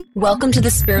Welcome to the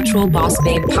Spiritual Boss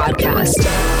Babe podcast.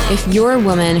 If you're a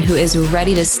woman who is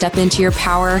ready to step into your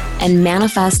power and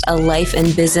manifest a life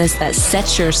and business that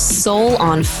sets your soul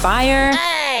on fire,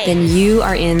 then you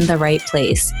are in the right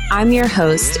place. I'm your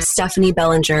host, Stephanie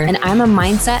Bellinger, and I'm a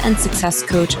mindset and success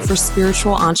coach for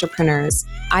spiritual entrepreneurs.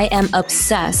 I am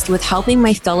obsessed with helping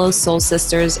my fellow soul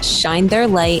sisters shine their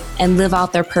light and live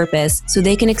out their purpose so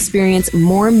they can experience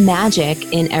more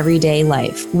magic in everyday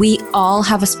life. We all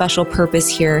have a special purpose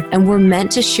here, and we're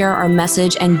meant to share our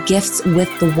message and gifts with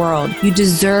the world. You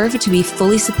deserve to be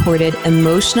fully supported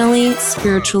emotionally,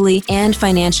 spiritually, and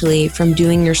financially from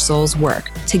doing your soul's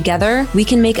work. Together, we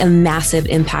can make a massive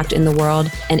impact in the world,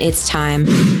 and it's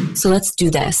time. So let's do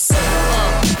this.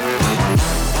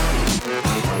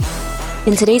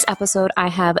 In today's episode, I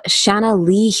have Shanna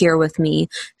Lee here with me,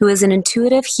 who is an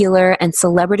intuitive healer and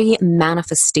celebrity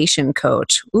manifestation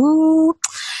coach. Ooh.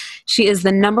 She is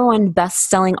the #1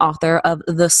 best-selling author of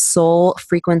The Soul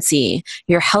Frequency,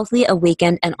 Your Healthy,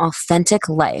 Awakened, and Authentic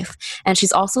Life. And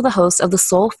she's also the host of the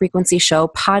Soul Frequency Show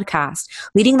podcast,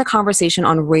 leading the conversation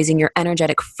on raising your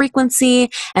energetic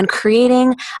frequency and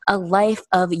creating a life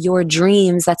of your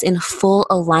dreams that's in full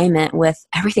alignment with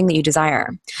everything that you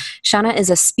desire. Shanna is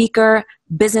a speaker,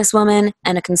 businesswoman,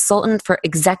 and a consultant for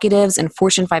executives in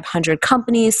Fortune 500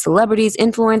 companies, celebrities,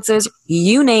 influencers,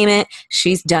 you name it,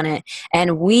 she's done it.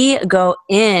 And we go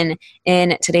in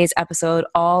today's episode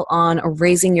all on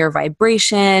raising your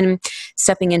vibration,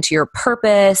 stepping into your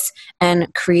purpose,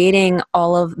 and creating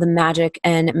all of the magic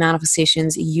and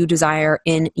manifestations you desire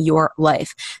in your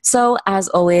life. So as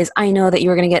always, I know that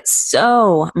you're going to get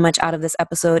so much out of this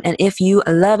episode. And if you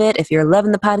love it, if you're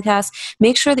loving the podcast,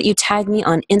 make sure that you tag me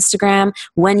on Instagram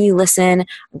when you listen.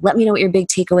 Let me know what your big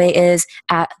takeaway is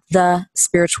at The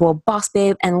Spiritual Boss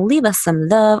Babe, and leave us some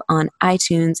love on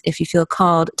iTunes if you feel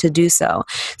called to do so.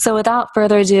 So without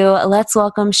further ado, let's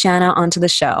welcome Shanna onto the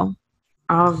show.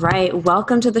 All right.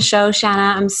 Welcome to the show,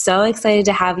 Shanna. I'm so excited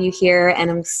to have you here,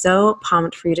 and I'm so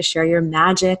pumped for you to share your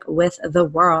magic with the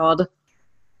world.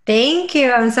 Thank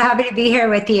you. I'm so happy to be here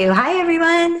with you. Hi,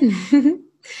 everyone.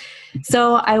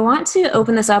 So I want to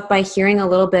open this up by hearing a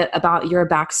little bit about your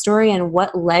backstory and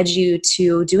what led you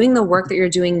to doing the work that you're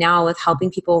doing now with helping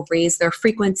people raise their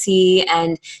frequency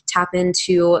and tap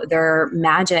into their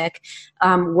magic.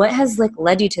 What has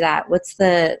led you to that? What's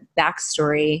the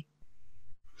backstory?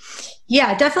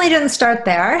 Yeah, definitely didn't start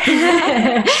there.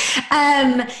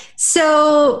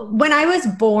 So when I was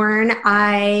born,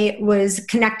 I was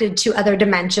connected to other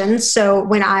dimensions. So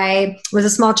when I was a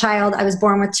small child, I was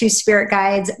born with 2 spirit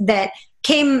guides that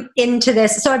came into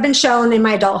this. So I've been shown in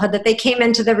my adulthood that they came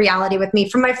into the reality with me.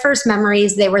 From my first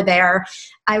memories, they were there.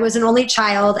 I was an only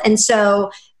child. And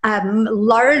so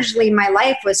largely my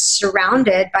life was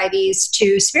surrounded by these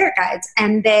 2 spirit guides.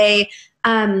 And they,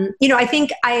 I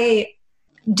think I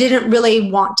didn't really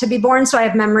want to be born. So I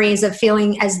have memories of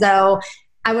feeling as though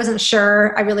I wasn't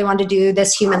sure I really wanted to do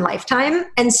this human lifetime.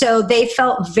 And so they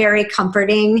felt very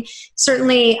comforting.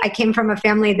 Certainly I came from a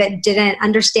family that didn't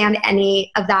understand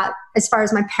any of that as far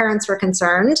as my parents were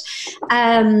concerned.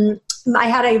 I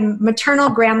had a maternal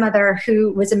grandmother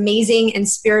who was amazing and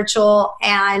spiritual,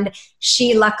 and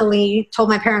she luckily told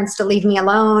my parents to leave me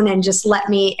alone and just let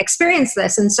me experience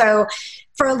this. And so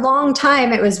for a long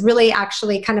time, it was really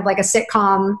actually kind of like a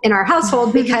sitcom in our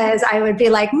household, because I would be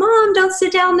like, Mom, don't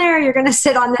sit down there. You're going to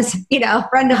sit on this,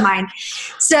 friend of mine.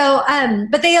 So,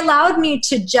 but they allowed me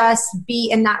to just be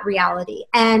in that reality.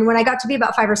 And when I got to be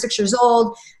about 5 or 6 years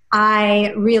old,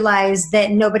 I realized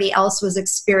that nobody else was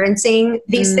experiencing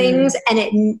these things. And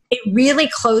it really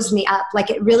closed me up.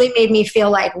 Like, it really made me feel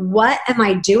like, what am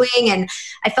I doing? And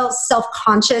I felt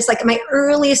self-conscious. Like, my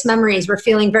earliest memories were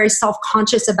feeling very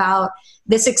self-conscious about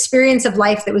this experience of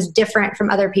life that was different from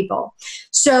other people.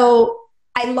 So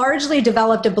I largely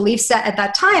developed a belief set at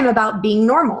that time about being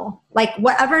normal. Like,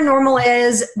 whatever normal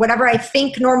is, whatever I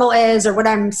think normal is, or what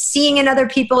I'm seeing in other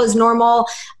people is normal,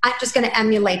 I'm just going to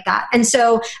emulate that. And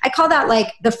so I call that like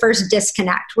the first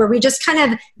disconnect, where we just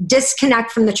kind of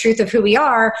disconnect from the truth of who we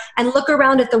are and look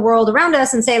around at the world around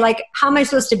us and say, like, how am I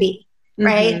supposed to be?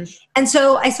 Right. Mm-hmm. And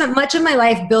so I spent much of my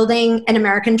life building an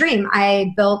American dream.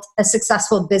 I built a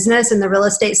successful business in the real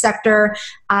estate sector.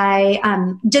 I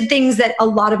did things that a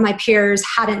lot of my peers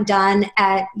hadn't done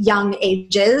at young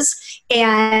ages.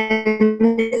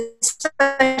 And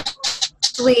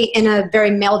especially in a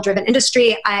very male-driven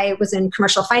industry. I was in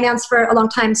commercial finance for a long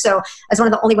time, so I was one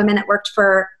of the only women that worked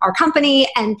for our company,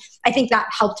 and I think that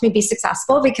helped me be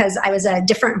successful because I was a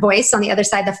different voice on the other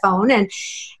side of the phone. And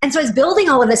so I was building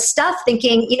all of this stuff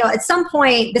thinking, at some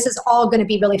point, this is all going to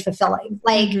be really fulfilling.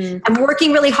 Like, I'm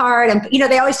working really hard, and,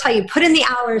 they always tell you, put in the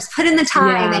hours, put in the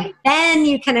time, and then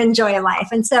you can enjoy life.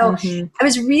 And so I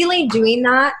was really doing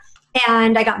that.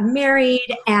 And I got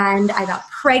married and I got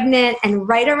pregnant. And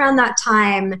right around that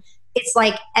time, it's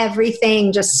like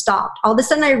everything just stopped. All of a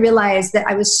sudden I realized that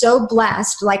I was so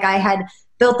blessed. Like I had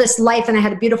built this life and I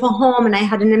had a beautiful home and I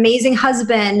had an amazing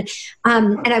husband.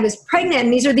 And I was pregnant.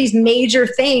 And these are these major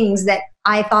things that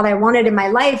I thought I wanted in my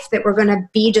life that were going to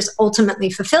be just ultimately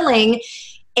fulfilling.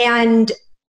 And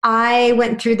I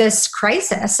went through this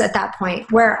crisis at that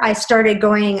point where I started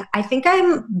going, I think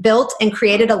I'm built and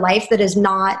created a life that is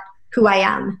not who I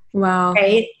am. Wow.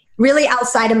 Right? Really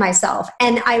outside of myself.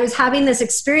 And I was having this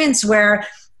experience where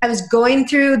I was going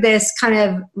through this kind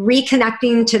of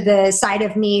reconnecting to the side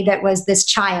of me that was this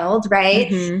child, right?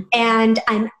 And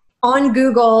I'm on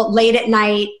Google late at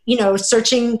night,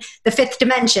 searching the fifth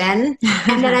dimension.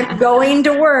 And then I'm going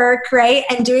to work, right?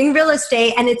 And doing real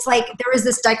estate. And it's like there was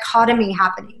this dichotomy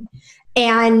happening.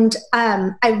 And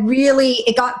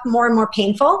it got more and more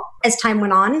painful as time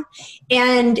went on.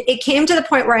 And it came to the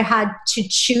point where I had to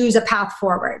choose a path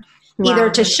forward, either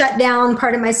to shut down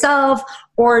part of myself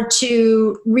or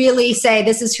to really say,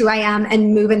 this is who I am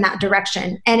and move in that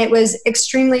direction. And it was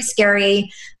extremely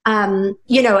scary.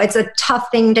 It's a tough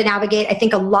thing to navigate. I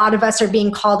think a lot of us are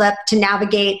being called up to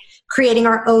navigate creating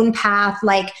our own path,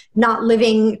 like not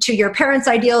living to your parents'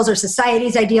 ideals or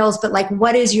society's ideals, but like,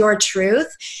 what is your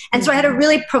truth? And so I had a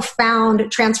really profound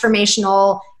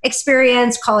transformational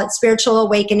experience, call it spiritual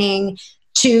awakening,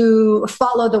 to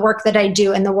follow the work that I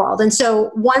do in the world. And so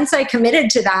once I committed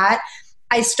to that,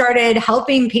 I started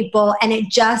helping people and it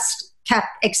just kept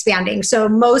expanding. So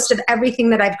most of everything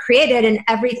that I've created and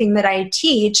everything that I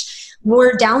teach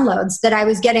were downloads that I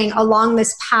was getting along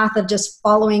this path of just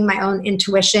following my own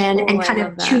intuition and kind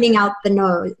of tuning out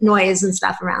the noise and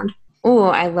stuff around. Oh,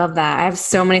 I love that. I have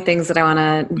so many things that I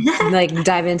want to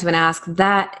dive into and ask.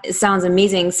 That sounds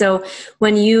amazing. So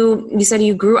when you said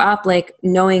you grew up like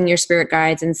knowing your spirit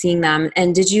guides and seeing them,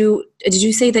 and did you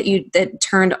say that that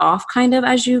turned off kind of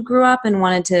as you grew up and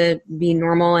wanted to be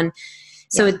normal, and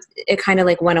so it kind of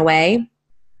like went away?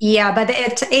 Yeah, by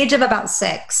the age of about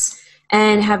 6.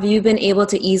 And have you been able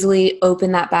to easily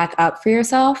open that back up for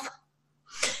yourself?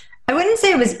 I wouldn't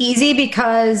say it was easy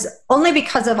because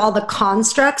of all the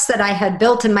constructs that I had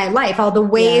built in my life, all the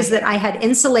ways that I had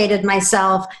insulated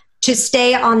myself to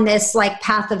stay on this like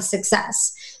path of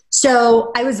success.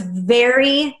 So I was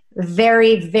very,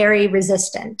 very, very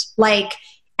resistant.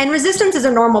 And resistance is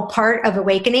a normal part of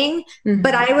awakening,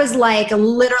 but I was like,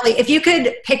 literally, if you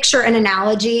could picture an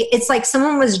analogy, it's like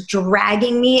someone was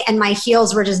dragging me and my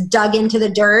heels were just dug into the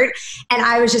dirt and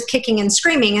I was just kicking and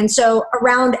screaming. And so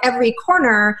around every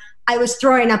corner, I was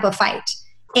throwing up a fight.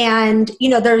 And,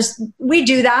 we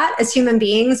do that as human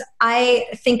beings. I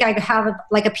think I have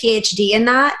like a PhD in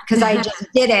that because I just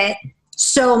did it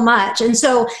so much. And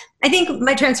so I think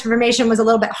my transformation was a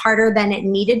little bit harder than it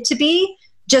needed to be,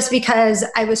 just because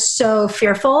I was so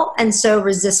fearful and so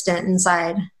resistant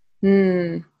inside.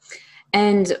 And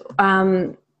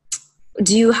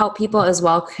do you help people as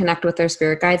well connect with their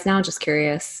spirit guides now? Just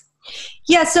curious.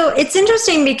 Yeah, so it's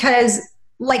interesting because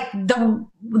like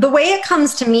the way it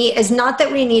comes to me is not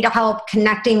that we need help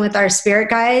connecting with our spirit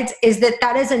guides, is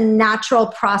that is a natural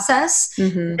process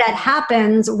that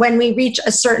happens when we reach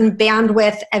a certain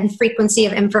bandwidth and frequency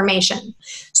of information.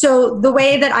 So the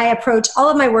way that I approach all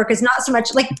of my work is not so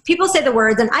much like people say the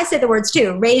words, and I say the words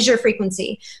too, raise your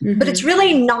frequency, but it's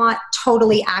really not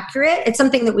totally accurate. It's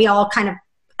something that we all kind of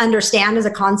understand as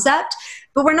a concept,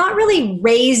 but we're not really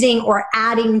raising or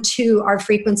adding to our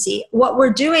frequency. What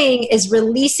we're doing is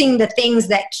releasing the things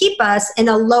that keep us in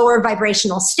a lower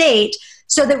vibrational state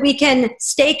so that we can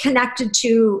stay connected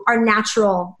to our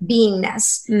natural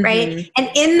beingness, right? And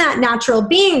in that natural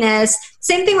beingness,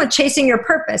 same thing with chasing your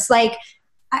purpose. Like,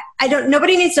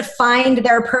 nobody needs to find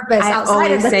their purpose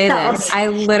outside of themselves. I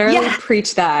literally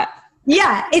preach that.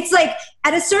 Yeah, it's like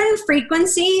at a certain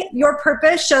frequency, your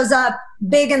purpose shows up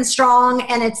big and strong,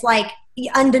 and it's like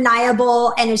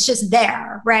undeniable, and it's just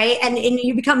there, right? And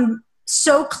you become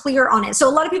so clear on it. So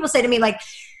a lot of people say to me like,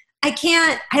 I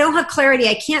don't have clarity.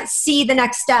 I can't see the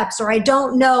next steps, or I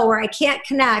don't know, or I can't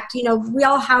connect. We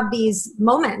all have these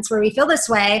moments where we feel this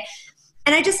way.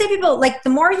 And I just say to people, like,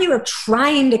 the more you are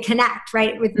trying to connect,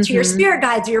 right, to your spirit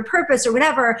guides or your purpose or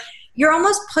whatever, you're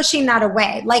almost pushing that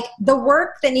away. Like, the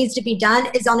work that needs to be done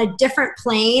is on a different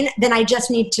plane than I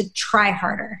just need to try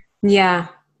harder. Yeah,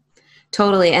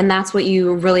 totally. And that's what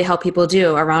you really help people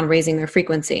do around raising their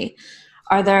frequency.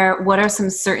 What are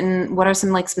some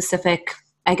like specific,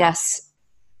 I guess,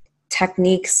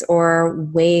 techniques or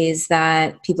ways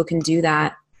that people can do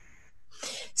that?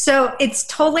 So it's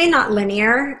totally not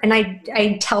linear. And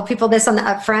I tell people this on the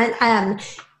upfront.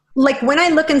 Like, when I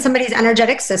look in somebody's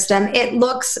energetic system, it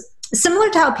looks similar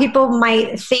to how people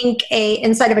might think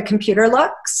inside of a computer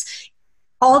looks.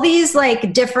 All these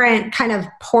like different kind of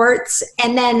ports.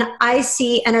 And then I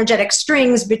see energetic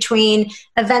strings between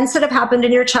events that have happened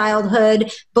in your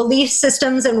childhood, belief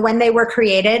systems and when they were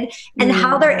created, and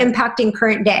how they're impacting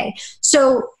current day.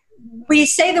 So we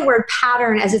say the word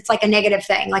pattern as it's like a negative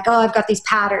thing, like, oh, I've got these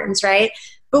patterns, right?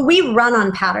 But we run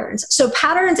on patterns. So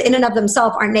patterns in and of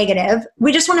themselves aren't negative.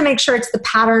 We just want to make sure it's the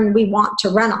pattern we want to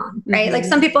run on, right? Like,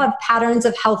 some people have patterns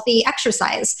of healthy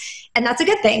exercise, and that's a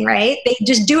good thing, right? They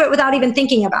just do it without even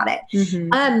thinking about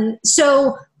it.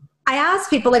 So I ask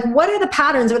people, like, what are the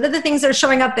patterns? What are the things that are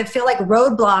showing up that feel like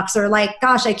roadblocks, or like,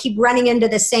 gosh, I keep running into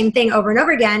the same thing over and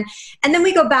over again? And then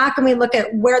we go back and we look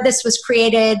at where this was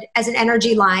created as an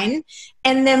energy line.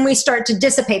 And then we start to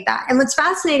dissipate that. And what's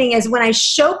fascinating is when I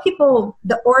show people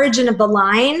the origin of the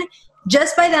line,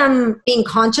 just by them being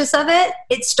conscious of it,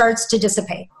 it starts to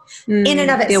dissipate in and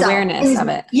of itself. The awareness of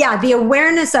it. Yeah, the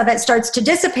awareness of it starts to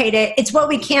dissipate it. It's what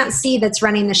we can't see that's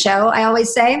running the show, I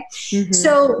always say.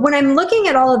 So when I'm looking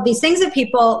at all of these things of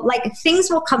people, like, things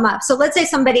will come up. So let's say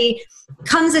somebody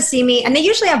comes to see me and they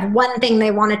usually have one thing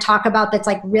they want to talk about that's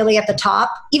like really at the top,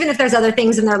 even if there's other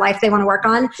things in their life they want to work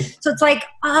on. So it's like,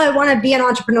 oh, I want to be an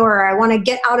entrepreneur. I want to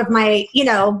get out of my,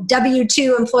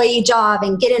 W-2 employee job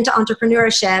and get into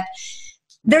entrepreneurship.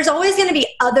 There's always going to be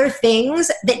other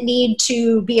things that need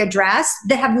to be addressed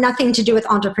that have nothing to do with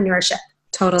entrepreneurship.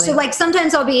 Totally. So like,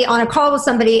 sometimes I'll be on a call with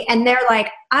somebody and they're like,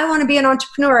 I want to be an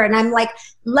entrepreneur. And I'm like,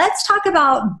 let's talk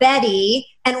about Betty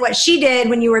and what she did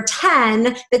when you were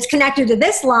 10 that's connected to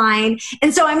this line.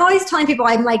 And so I'm always telling people,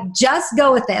 I'm like, just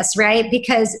go with this, right?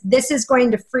 Because this is going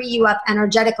to free you up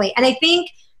energetically. And I think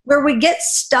where we get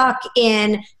stuck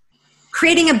in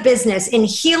creating a business, in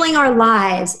healing our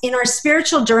lives, in our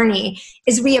spiritual journey,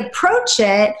 is we approach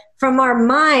it from our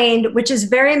mind, which is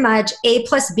very much A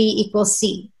plus B equals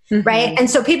C, right? And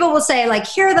so people will say, like,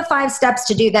 here are the 5 steps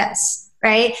to do this,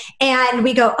 right? And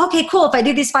we go, okay, cool. If I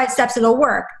do these 5 steps, it'll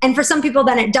work. And for some people,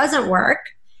 then it doesn't work.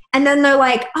 And then they're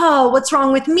like, oh, what's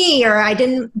wrong with me? Or I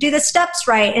didn't do the steps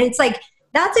right. And it's like,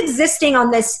 that's existing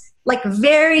on this like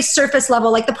very surface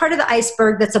level, like the part of the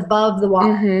iceberg that's above the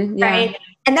water, right?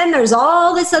 And then there's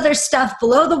all this other stuff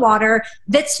below the water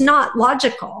that's not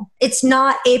logical. It's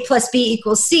not A plus B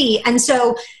equals C. And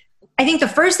so I think the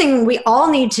first thing we all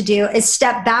need to do is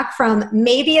step back from,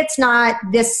 maybe it's not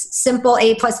this simple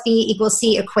A plus B equals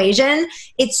C equation.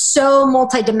 It's so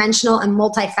multidimensional and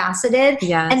multifaceted.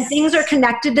 Yes. And things are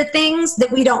connected to things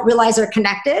that we don't realize are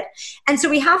connected. And so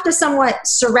we have to somewhat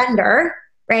surrender,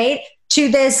 right, to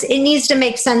this. It needs to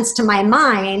make sense to my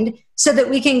mind so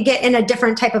that we can get in a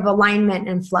different type of alignment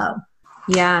and flow.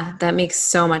 Yeah, that makes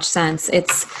so much sense.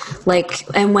 It's like,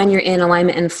 and when you're in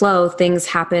alignment and flow, things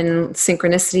happen,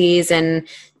 synchronicities, and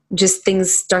just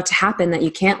things start to happen that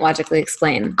you can't logically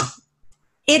explain.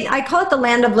 I call it the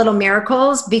land of little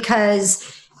miracles,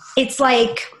 because it's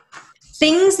like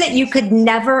things that you could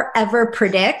never, ever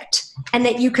predict and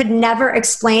that you could never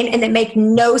explain and that make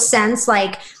no sense.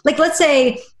 Like let's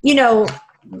say,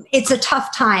 it's a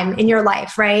tough time in your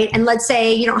life, right? And let's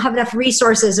say you don't have enough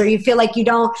resources, or you feel like you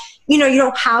don't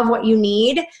have what you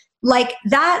need. Like,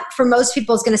 that for most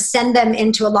people is going to send them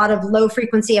into a lot of low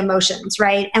frequency emotions,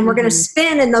 right? And we're going to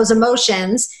spin in those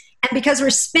emotions. And because we're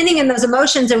spinning in those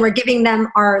emotions and we're giving them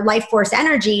our life force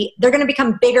energy, they're going to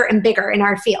become bigger and bigger in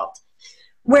our field.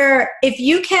 Where if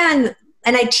you can,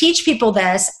 and I teach people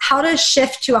this, how to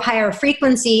shift to a higher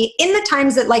frequency in the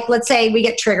times that, like, let's say we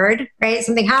get triggered, right?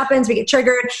 Something happens, we get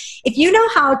triggered. If you know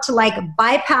how to like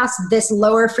bypass this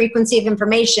lower frequency of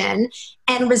information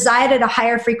and reside at a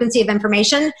higher frequency of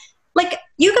information, like,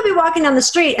 you could be walking down the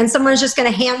street and someone's just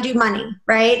going to hand you money,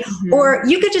 right? Or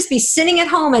you could just be sitting at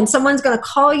home and someone's going to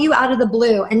call you out of the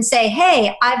blue and say,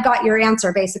 hey, I've got your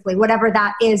answer, basically, whatever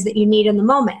that is that you need in the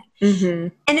moment.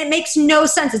 And it makes no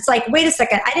sense. It's like, wait a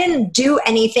second, I didn't do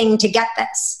anything to get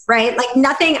this, right? Like,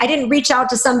 nothing, I didn't reach out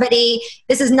to somebody.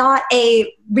 This is not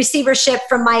a receivership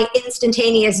from my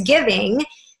instantaneous giving.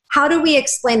 How do we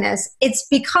explain this? It's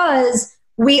because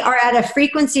we are at a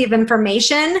frequency of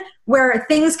information where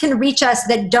things can reach us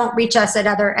that don't reach us at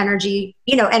other energy,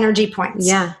 energy points.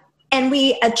 Yeah. And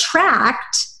we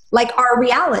attract like our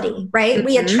reality, right?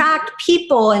 We attract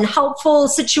people and helpful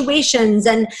situations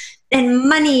and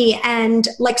money and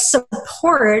like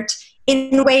support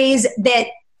in ways that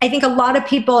I think a lot of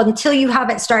people, until you have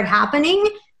it start happening,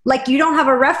 like you don't have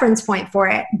a reference point for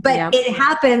it, but it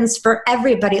happens for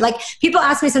everybody. Like people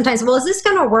ask me sometimes, well, is this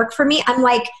going to work for me? I'm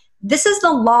like, this is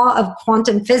the law of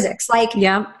quantum physics. Like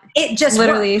it just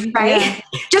literally works, right?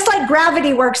 Just like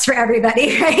gravity works for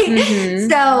everybody, right?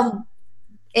 So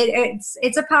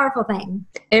it's a powerful thing.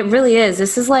 It really is.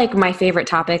 This is like my favorite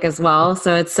topic as well.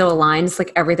 So it's so aligned. It's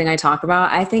like everything I talk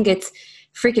about. I think it's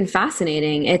freaking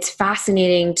fascinating. It's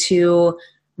fascinating to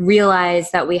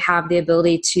realize that we have the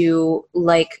ability to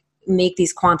like make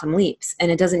these quantum leaps,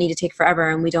 and it doesn't need to take forever,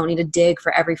 and we don't need to dig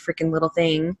for every freaking little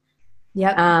thing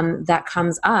that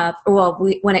comes up. Well,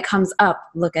 when it comes up,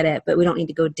 look at it, but we don't need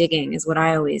to go digging is what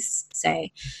I always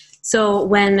say. So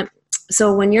when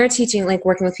you're teaching, like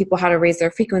working with people how to raise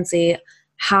their frequency,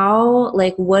 how,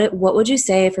 like, what would you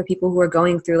say for people who are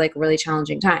going through like really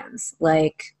challenging times?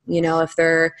 Like, if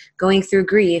they're going through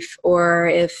grief, or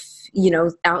if,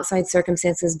 outside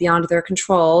circumstances beyond their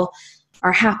control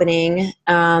are happening,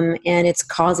 and it's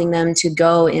causing them to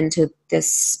go into this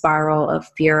spiral of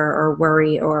fear or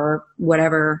worry or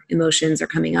whatever emotions are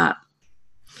coming up.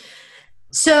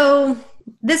 So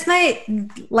this might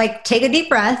like take a deep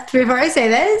breath before I say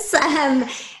this.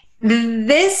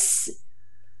 This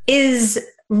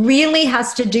really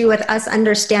has to do with us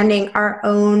understanding our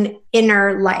own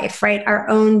inner life, right? Our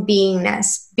own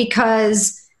beingness,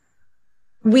 because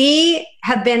we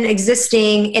have been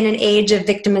existing in an age of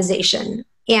victimization.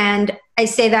 And I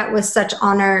say that with such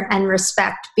honor and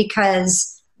respect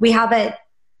because we have it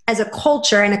as a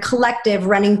culture and a collective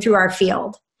running through our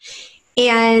field.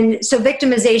 And so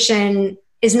victimization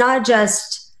is not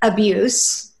just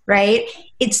abuse, right?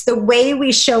 It's the way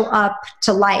we show up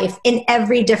to life in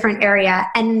every different area.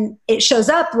 And it shows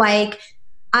up like,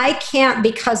 I can't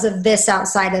because of this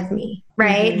outside of me,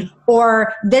 right?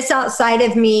 Or this outside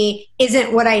of me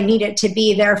isn't what I need it to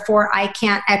be, therefore I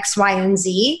can't X, Y, and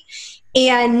Z.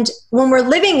 And when we're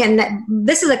living in that,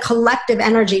 this is a collective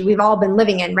energy we've all been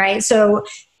living in, right? So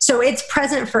it's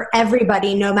present for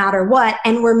everybody no matter what,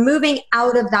 and we're moving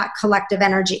out of that collective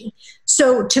energy.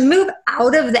 So to move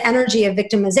out of the energy of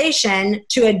victimization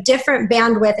to a different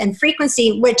bandwidth and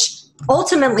frequency, which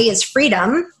ultimately is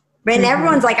freedom, right? And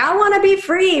everyone's like, I want to be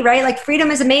free, right? Like freedom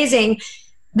is amazing.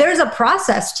 There's a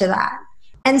process to that.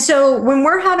 And so when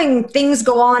we're having things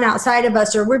go on outside of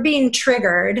us, or we're being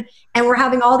triggered and we're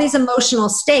having all these emotional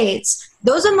states,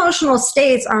 those emotional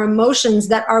states are emotions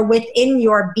that are within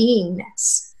your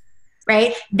beingness,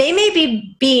 right? They may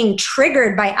be being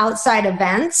triggered by outside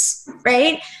events,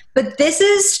 right? But this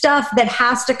is stuff that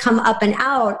has to come up and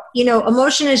out.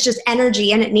 Emotion is just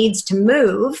energy and it needs to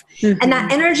move. And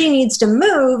that energy needs to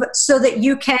move so that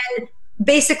you can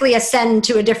basically ascend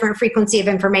to a different frequency of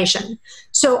information.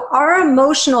 So our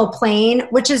emotional plane,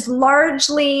 which is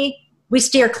largely, we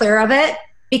steer clear of it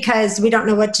because we don't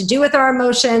know what to do with our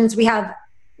emotions. We have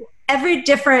every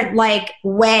different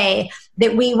way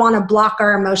that we want to block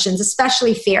our emotions,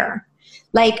 especially fear.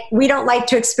 Like we don't like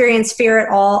to experience fear at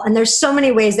all. And there's so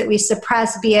many ways that we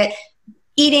suppress, be it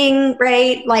eating,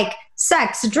 right? Like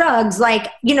sex, drugs,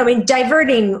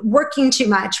 diverting, working too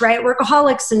much, right?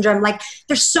 Workaholic syndrome. Like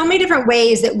there's so many different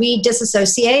ways that we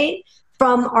disassociate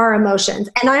from our emotions.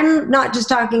 And I'm not just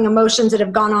talking emotions that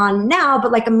have gone on now,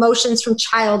 but like emotions from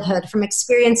childhood, from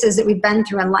experiences that we've been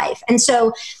through in life. And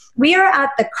so we are at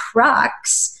the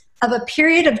crux of a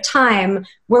period of time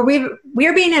where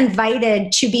we're being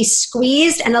invited to be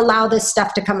squeezed and allow this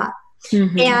stuff to come up.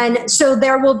 And so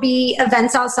there will be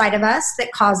events outside of us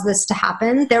that cause this to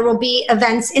happen. There will be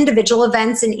events, individual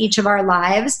events in each of our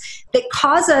lives that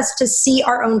cause us to see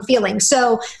our own feelings.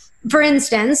 So for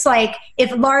instance, like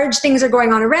if large things are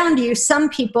going on around you, some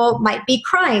people might be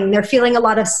crying. They're feeling a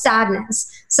lot of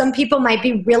sadness. Some people might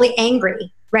be really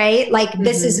angry, right? Like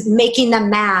this is making them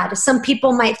mad. Some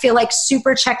people might feel like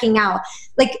super checking out.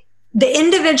 Like the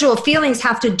individual feelings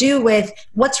have to do with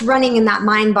what's running in that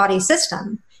mind-body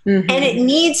system. And it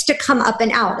needs to come up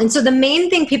and out. And so the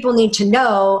main thing people need to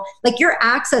know, like your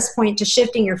access point to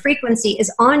shifting your frequency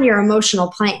is on your emotional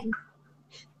plane.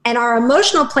 And our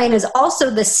emotional plane is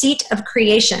also the seat of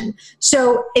creation.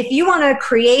 So if you want to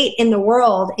create in the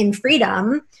world in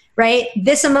freedom, right,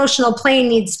 this emotional plane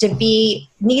needs to be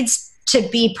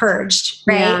purged,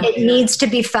 right? Yeah. It needs to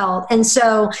be felt. And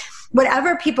so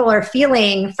whatever people are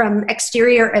feeling from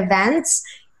exterior events,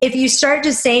 if you start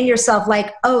just saying to yourself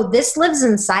like, oh, this lives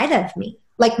inside of me,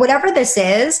 like whatever this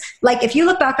is, like if you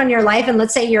look back on your life and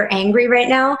let's say you're angry right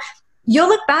now, you'll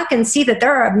look back and see that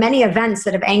there are many events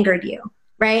that have angered you,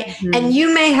 right? Mm-hmm. And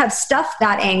you may have stuffed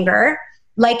that anger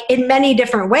like in many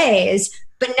different ways,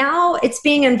 but now it's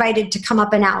being invited to come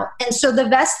up and out. And so the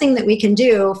best thing that we can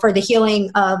do for the healing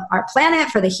of our planet,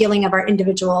 for the healing of our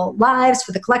individual lives,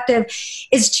 for the collective,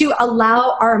 is to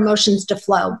allow our emotions to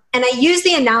flow. And I use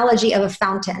the analogy of a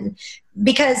fountain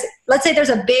because let's say there's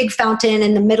a big fountain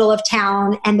in the middle of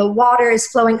town and the water is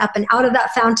flowing up and out of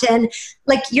that fountain.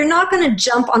 Like you're not going to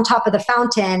jump on top of the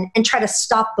fountain and try to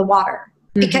stop the water.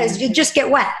 Because you just get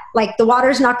wet. Like the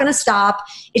water's not going to stop.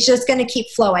 It's just going to keep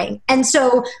flowing. And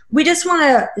so we just want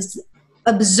to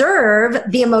observe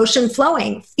the emotion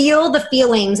flowing, feel the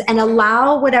feelings and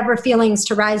allow whatever feelings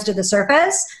to rise to the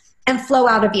surface and flow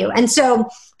out of you. And so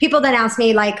people then ask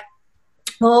me like,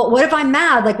 well, what if I'm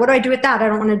mad? Like, what do I do with that? I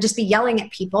don't want to just be yelling at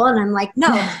people. And I'm like,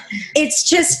 no, it's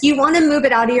just, you want to move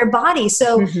it out of your body.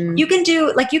 So you can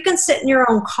do, like, you can sit in your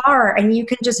own car and you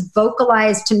can just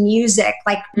vocalize to music,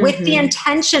 like with the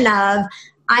intention of,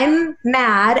 I'm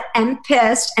mad, I'm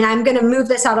pissed, and I'm going to move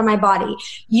this out of my body.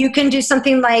 You can do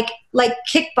something like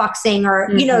kickboxing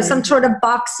or, you know, some sort of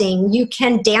boxing. You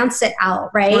can dance it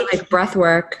out, right? Or like breath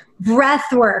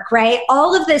work, right?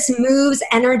 All of this moves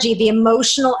energy, the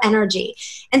emotional energy.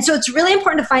 And so it's really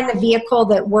important to find the vehicle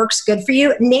that works good for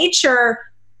you. Nature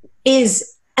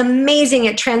is amazing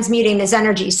at transmuting this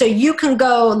energy. So you can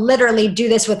go literally do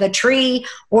this with a tree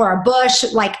or a bush,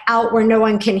 like out where no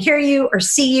one can hear you or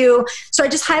see you. So I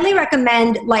just highly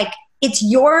recommend, like, it's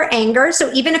your anger.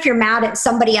 So even if you're mad at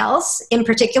somebody else in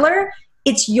particular,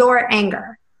 it's your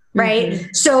anger. Right?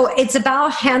 So it's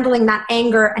about handling that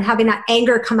anger and having that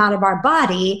anger come out of our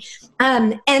body.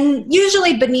 And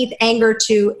usually beneath anger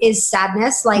too is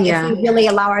sadness. Like if we really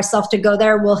allow ourselves to go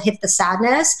there, we'll hit the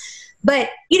sadness.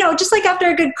 But, you know, just like after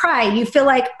a good cry, you feel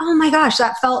like, oh my gosh,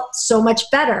 that felt so much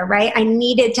better, right? I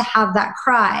needed to have that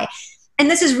cry. And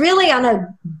this is really on a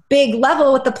big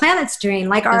level what the planet's doing.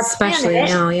 Like our planet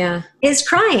now, is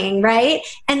crying, right?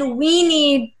 And we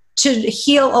need to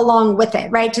heal along with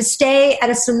it, right? To stay at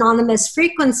a synonymous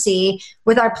frequency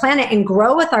with our planet and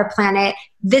grow with our planet.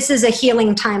 This is a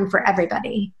healing time for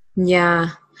everybody. Yeah.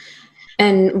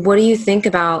 And what do you think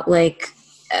about like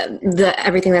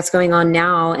everything that's going on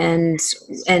now and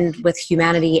with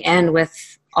humanity and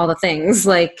with all the things,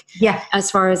 like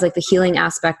as far as like the healing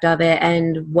aspect of it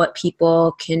and what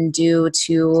people can do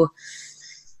to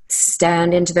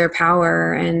stand into their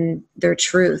power and their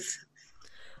truth?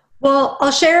 Well,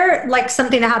 I'll share like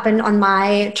something that happened on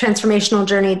my transformational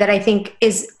journey that I think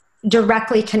is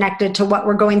directly connected to what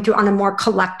we're going through on a more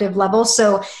collective level.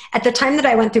 So at the time that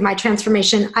I went through my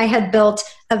transformation, I had built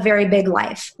a very big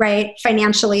life, right?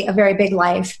 Financially, a very big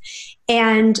life.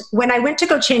 And when I went to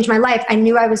go change my life, I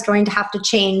knew I was going to have to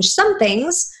change some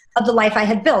things of the life I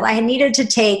had built. I had needed to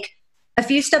take a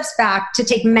few steps back to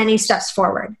take many steps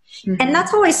forward. And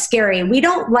that's always scary. We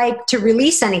don't like to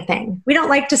release anything. We don't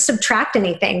like to subtract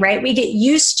anything, right? We get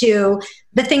used to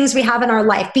the things we have in our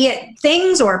life, be it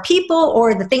things or people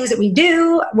or the things that we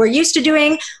do, we're used to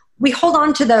doing. We hold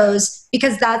on to those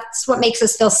because that's what makes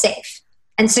us feel safe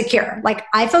and secure. Like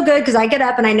I feel good because I get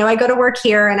up and I know I go to work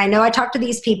here and I know I talk to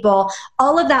these people.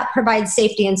 All of that provides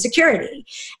safety and security.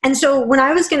 And so when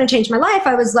I was going to change my life,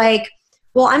 I was like,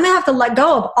 well, I'm going to have to let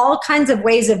go of all kinds of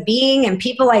ways of being and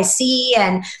people I see.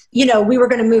 And, you know, we were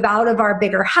going to move out of our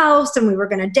bigger house and we were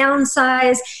going to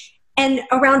downsize. And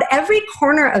around every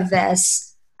corner of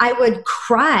this, I would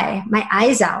cry my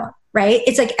eyes out, right?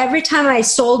 It's like every time I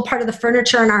sold part of the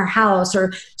furniture in our house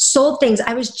or sold things,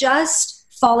 I was just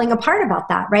falling apart about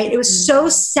that, right? It was so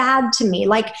sad to me.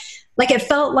 Like it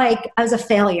felt like I was a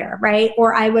failure, right?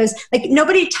 Or I was like,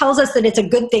 nobody tells us that it's a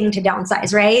good thing to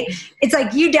downsize, right? It's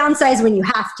like you downsize when you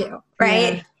have to,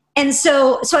 right? Yeah. And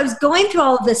so I was going through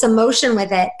all of this emotion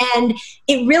with it, and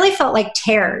it really felt like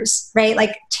tears, right?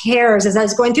 Like tears as I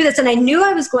was going through this. And I knew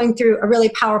I was going through a really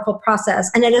powerful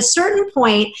process. And at a certain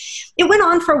point, it went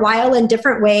on for a while in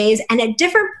different ways. And at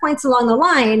different points along the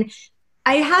line,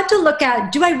 I had to look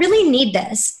at, do I really need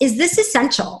this? Is this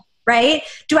essential? Right?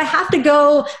 Do I have to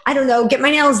go, I don't know, get my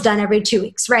nails done every 2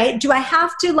 weeks, right? Do I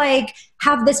have to like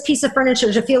have this piece of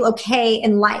furniture to feel okay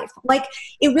in life? Like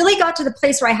it really got to the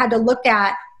place where I had to look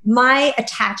at my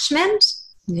attachment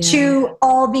to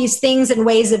all these things and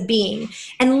ways of being.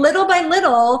 And little by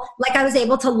little, like I was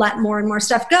able to let more and more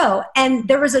stuff go. And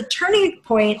there was a turning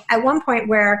point at one point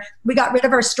where we got rid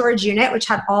of our storage unit, which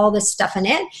had all this stuff in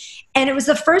it. And it was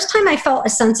the first time I felt a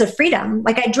sense of freedom.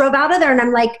 Like I drove out of there and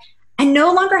I'm like, I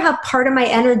no longer have part of my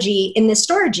energy in this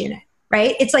storage unit,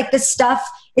 right? It's like this stuff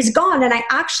is gone and I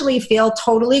actually feel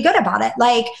totally good about it.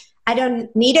 Like I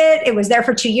don't need it. It was there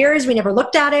for 2 years. We never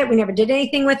looked at it. We never did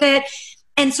anything with it.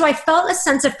 And so I felt a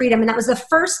sense of freedom. And that was the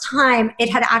first time it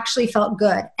had actually felt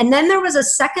good. And then there was a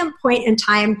second point in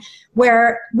time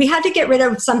where we had to get rid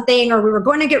of something, or we were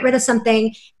going to get rid of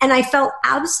something. And I felt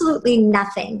absolutely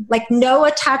nothing, like no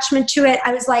attachment to it.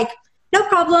 I was like, no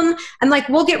problem. I'm like,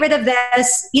 we'll get rid of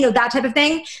this, that type of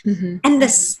thing. Mm-hmm. And the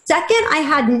second I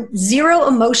had zero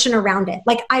emotion around it,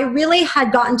 like I really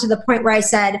had gotten to the point where I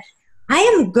said, I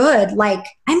am good. Like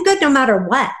I'm good no matter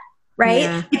what. Right?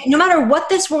 Yeah. No matter what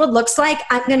this world looks like,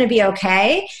 I'm going to be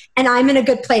okay. And I'm in a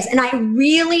good place. And I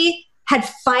really had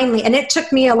finally, and it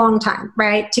took me a long time,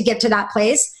 right, to get to that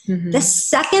place. Mm-hmm. The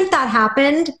second that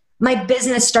happened, my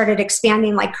business started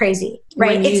expanding like crazy,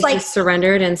 right? When it's like just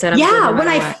surrendered and said, I'm when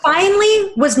I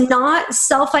finally was not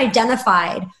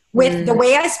self-identified with the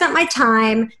way I spent my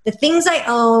time, the things I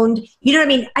owned, you know what I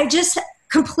mean? I just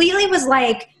completely was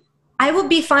like, I will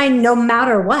be fine no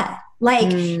matter what.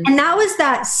 And that was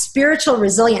that spiritual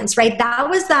resilience, right? That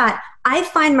was that I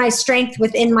find my strength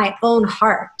within my own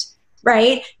heart,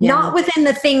 right? Yeah. Not within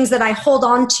the things that I hold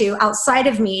on to outside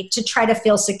of me to try to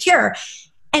feel secure.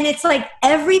 And it's like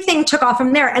everything took off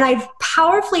from there. And I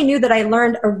powerfully knew that I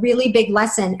learned a really big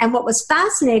lesson. And what was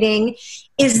fascinating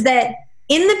is that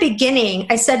in the beginning,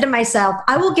 I said to myself,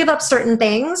 I will give up certain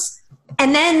things.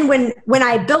 And then when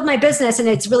I build my business and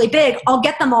it's really big, I'll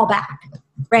get them all back,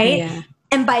 right? Yeah.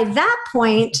 And by that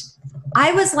point,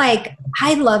 I was like,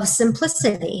 I love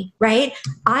simplicity, right?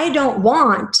 I don't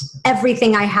want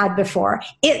everything I had before.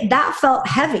 That felt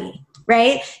heavy,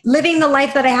 right? Living the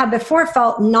life that I had before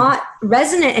felt not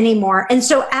resonant anymore. And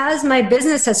so as my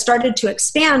business has started to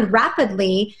expand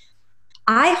rapidly,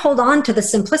 I hold on to the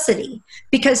simplicity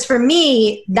because for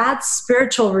me, that's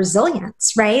spiritual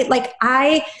resilience, right? Like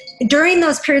during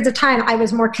those periods of time, I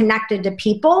was more connected to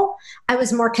people. I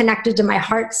was more connected to my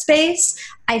heart space.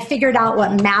 I figured out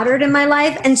what mattered in my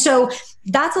life. And so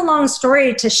that's a long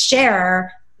story to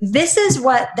share. This is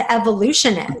what the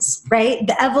evolution is, right?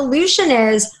 The evolution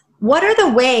is, what are the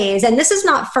ways, and this is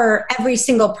not for every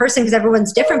single person because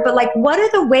everyone's different, but like, what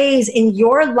are the ways in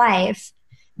your life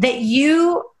that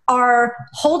you are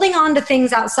holding on to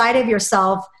things outside of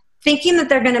yourself, thinking that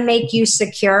they're going to make you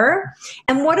secure?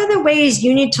 And what are the ways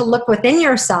you need to look within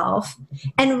yourself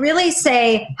and really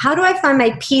say, how do I find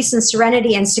my peace and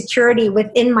serenity and security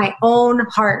within my own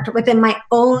heart, within my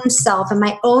own self and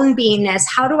my own beingness?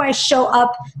 How do I show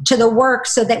up to the work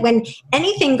so that when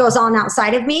anything goes on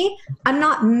outside of me, I'm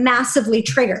not massively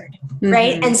triggered,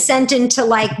 right? And sent into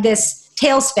like this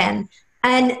tailspin.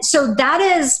 And so that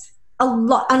is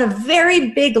on a very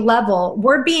big level,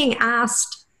 we're being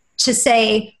asked to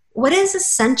say, what is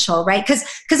essential, right?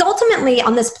 Because ultimately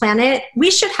on this planet,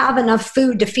 we should have enough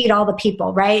food to feed all the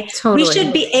people, right? Totally. We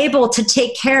should be able to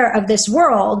take care of this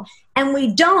world, and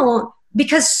we don't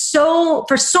because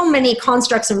for so many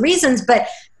constructs and reasons, but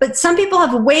some people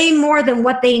have way more than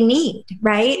what they need,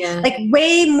 right? Yeah. Like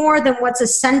way more than what's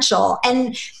essential.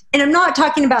 And I'm not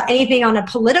talking about anything on a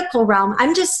political realm.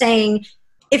 I'm just saying,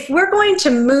 if we're going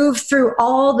to move through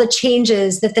all the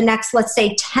changes that the next, let's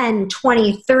say 10,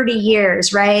 20, 30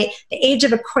 years, right? The age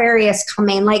of Aquarius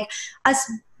coming, like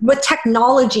us with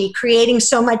technology creating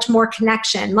so much more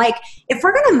connection. Like if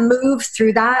we're going to move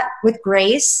through that with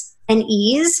grace and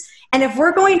ease, and if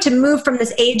we're going to move from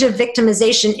this age of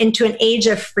victimization into an age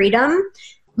of freedom,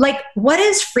 like what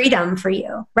is freedom for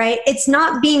you, right? It's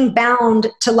not being bound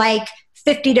to like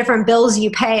 50 different bills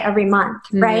you pay every month,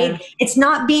 right? It's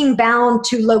not being bound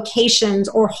to locations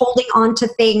or holding on to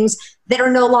things that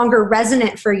are no longer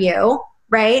resonant for you,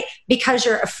 right? Because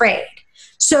you're afraid.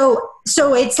 So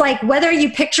it's like whether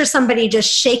you picture somebody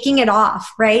just shaking it off,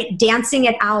 right? Dancing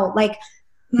it out, like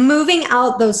moving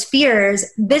out those fears.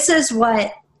 This is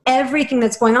what everything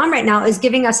that's going on right now is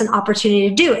giving us an opportunity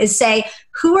to do, is say,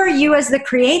 who are you as the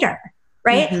creator?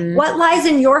 Right? What lies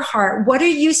in your heart? What are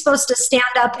you supposed to stand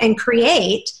up and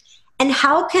create? And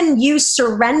how can you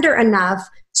surrender enough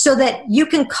so that you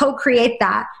can co-create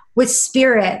that with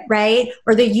spirit, right?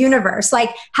 Or the universe?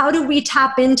 Like, how do we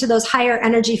tap into those higher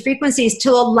energy frequencies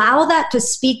to allow that to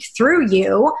speak through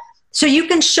you so you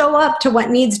can show up to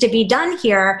what needs to be done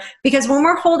here? Because when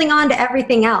we're holding on to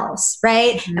everything else,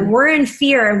 right? And we're in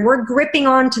fear and we're gripping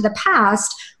on to the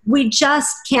past, we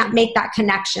just can't make that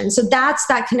connection. So that's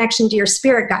that connection to your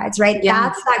spirit guides, right? Yeah.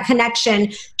 That's that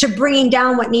connection to bringing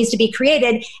down what needs to be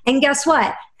created. And guess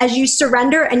what? As you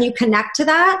surrender and you connect to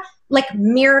that, like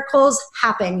miracles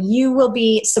happen. You will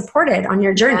be supported on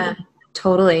your journey. Yeah,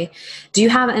 totally. Do you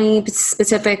have any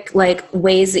specific like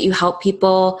ways that you help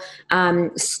people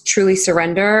truly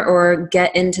surrender or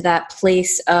get into that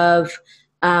place of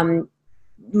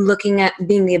looking at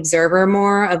being the observer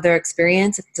more of their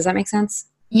experience. Does that make sense?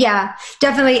 Yeah,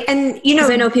 definitely. And, Because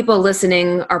I know people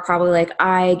listening are probably like,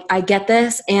 I get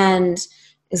this. And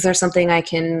is there something I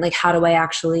can, like, how do I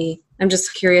actually, I'm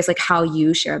just curious, like, how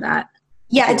you share that.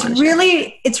 Yeah,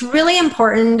 it's really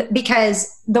important,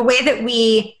 because the way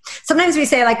that sometimes we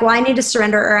say, like, well, I need to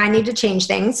surrender, or I need to change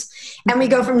things. And we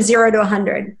go from 0 to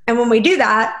 100. And when we do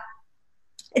that,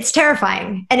 it's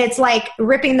terrifying. And it's like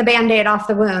ripping the Band-Aid off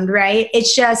the wound, right?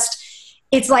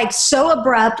 It's like so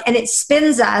abrupt, and it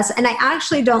spins us. And I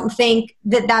actually don't think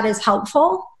that is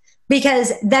helpful,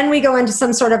 because then we go into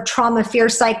some sort of trauma fear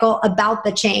cycle about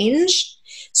the change.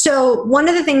 So one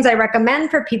of the things I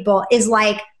recommend for people is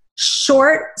like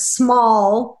short,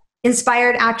 small,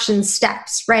 inspired action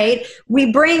steps, right?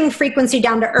 We bring frequency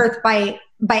down to earth by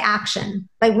action,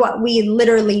 by what we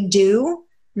literally do.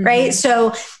 Right.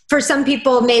 So for some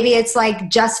people, maybe it's like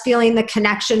just feeling the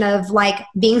connection of like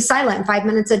being silent 5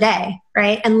 minutes a day.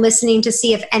 Right. And listening to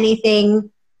see if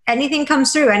anything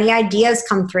comes through, any ideas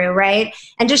come through. Right.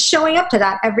 And just showing up to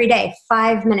that every day,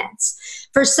 5 minutes.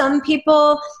 For some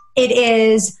people, it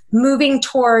is moving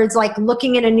towards like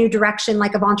looking in a new direction,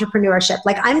 like of entrepreneurship.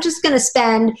 Like, I'm just going to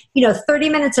spend, 30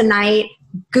 minutes a night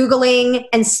Googling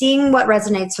and seeing what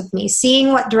resonates with me,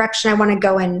 seeing what direction I want to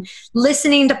go in.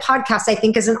 Listening to podcasts, I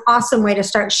think, is an awesome way to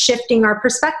start shifting our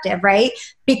perspective, right?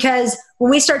 Because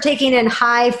when we start taking in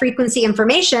high frequency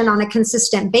information on a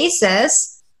consistent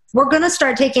basis, we're going to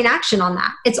start taking action on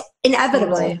that. It's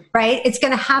inevitable, totally. Right? It's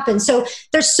going to happen. So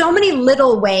there's so many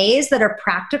little ways that are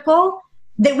practical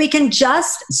that we can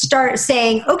just start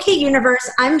saying, okay, universe,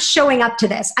 I'm showing up to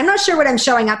this. I'm not sure what I'm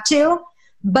showing up to,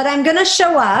 but I'm going to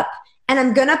show up. And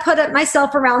I'm going to put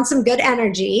myself around some good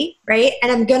energy, right?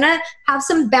 And I'm going to have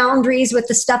some boundaries with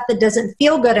the stuff that doesn't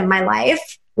feel good in my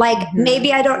life. Like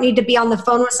maybe I don't need to be on the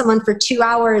phone with someone for 2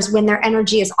 hours when their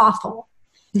energy is awful.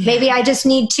 Yeah. Maybe I just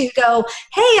need to go,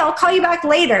 hey, I'll call you back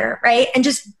later, right? And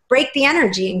just break the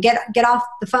energy and get off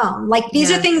the phone. Like,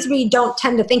 these are things we don't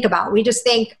tend to think about. We just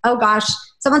think, oh gosh,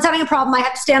 someone's having a problem. I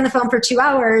have to stay on the phone for 2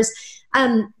 hours.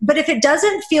 But if it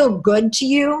doesn't feel good to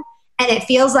you and it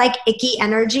feels like icky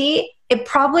energy, it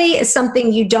probably is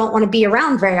something you don't want to be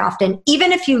around very often.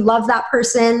 Even if you love that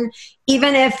person,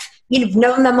 even if you've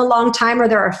known them a long time or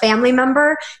they're a family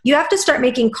member, you have to start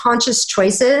making conscious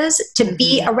choices to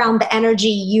be around the energy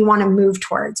you want to move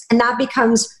towards. And that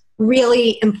becomes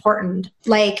really important,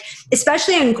 like,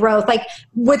 especially in growth. Like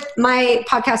with my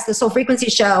podcast, The Soul Frequency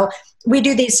Show, we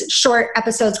do these short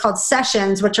episodes called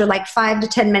sessions, which are like 5 to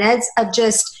 10 minutes of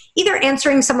just either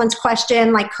answering someone's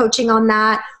question, like coaching on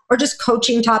that, or just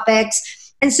coaching topics.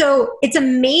 And so it's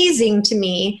amazing to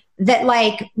me that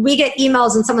like we get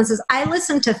emails and someone says, I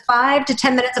listened to 5 to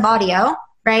 10 minutes of audio,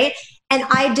 right? And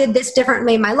I did this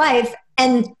differently in my life,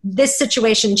 and this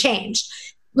situation changed.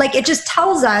 Like, it just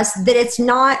tells us that it's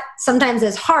not sometimes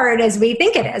as hard as we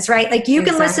think it is, right? Like, you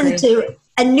can listen to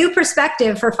a new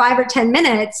perspective for 5 or 10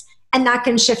 minutes, and that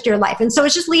can shift your life. And so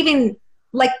it's just leaving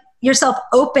like yourself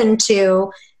open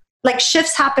to, like,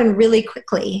 shifts happen really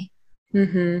quickly.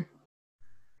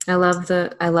 I love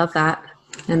that.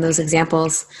 And those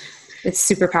examples, it's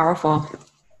super powerful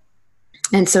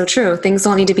and so true. Things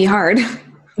don't need to be hard.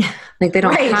 Like, they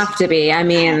don't have to be. I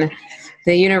mean,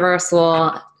 the universe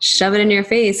will shove it in your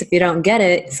face if you don't get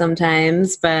it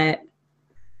sometimes, but it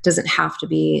doesn't have to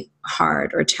be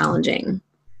hard or challenging.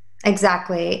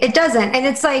 Exactly. It doesn't. And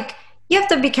it's like, you have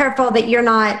to be careful that you're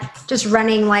not just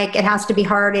running like it has to be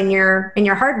hard in your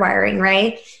hardwiring,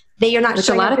 right? That you're not. Which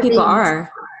a lot of people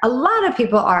are. A lot of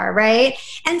people are, right?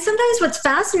 And sometimes what's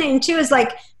fascinating too is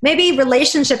like, maybe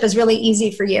relationship is really easy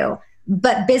for you,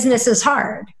 but business is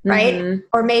hard, right?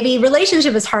 Or maybe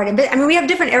relationship is hard. I mean, we have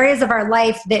different areas of our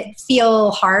life that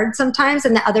feel hard sometimes,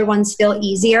 and the other ones feel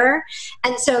easier.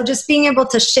 And so just being able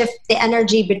to shift the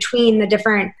energy between the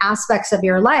different aspects of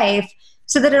your life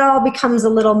so that it all becomes a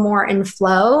little more in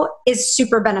flow is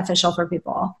super beneficial for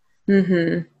people.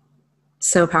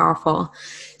 So powerful.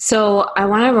 So I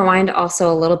want to rewind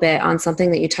also a little bit on something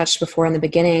that you touched before in the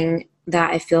beginning that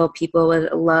I feel people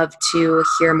would love to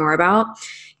hear more about.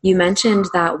 You mentioned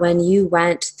that when you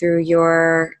went through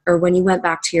when you went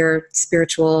back to your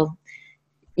spiritual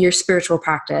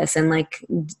practice and like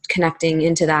connecting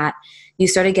into that, you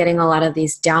started getting a lot of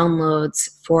these downloads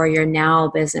for your now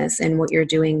business and what you're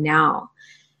doing now.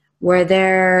 Were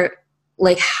there,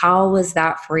 like, how was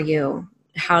that for you?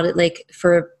 How did,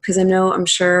 because I'm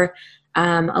sure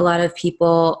a lot of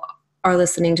people are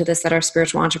listening to this that are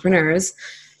spiritual entrepreneurs.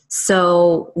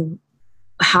 So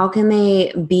how can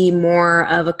they be more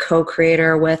of a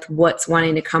co-creator with what's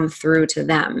wanting to come through to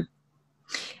them?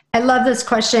 I love this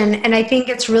question. And I think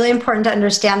it's really important to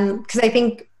understand, because I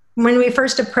think when we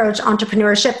first approach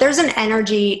entrepreneurship, there's an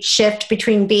energy shift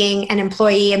between being an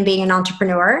employee and being an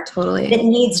entrepreneur. Totally. That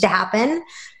needs to happen.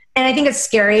 And I think it's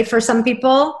scary for some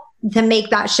people to make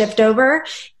that shift over.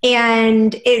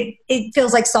 And it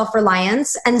feels like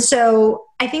self-reliance. And so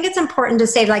I think it's important to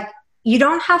say, like, you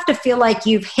don't have to feel like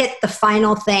you've hit the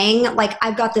final thing. Like,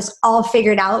 I've got this all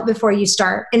figured out before you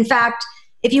start. In fact,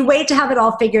 if you wait to have it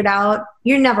all figured out,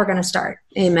 you're never going to start.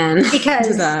 Amen.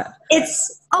 Because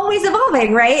it's always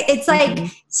evolving, right? It's like,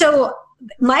 so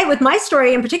with my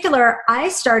story in particular,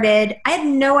 I had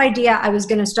no idea I was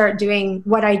going to start doing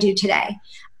what I do today.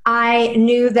 I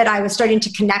knew that I was starting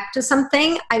to connect to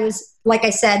something. I was, like I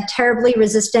said, terribly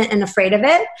resistant and afraid of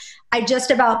it. I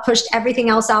just about pushed everything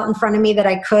else out in front of me that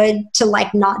I could to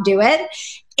like not do it.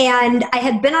 And I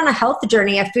had been on a health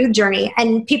journey, a food journey,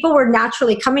 and people were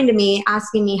naturally coming to me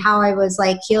asking me how I was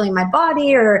like healing my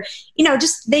body, or,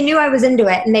 just they knew I was into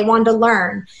it and they wanted to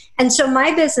learn. And so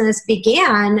my business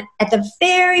began at the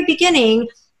very beginning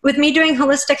with me doing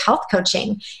holistic health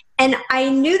coaching. And I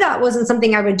knew that wasn't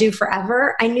something I would do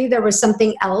forever. I knew there was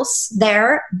something else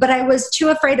there, but I was too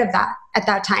afraid of that at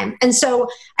that time. And so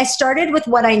I started with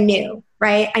what I knew,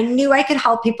 right? I knew I could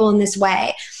help people in this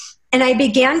way. And I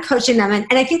began coaching them.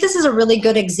 And I think this is a really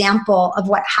good example of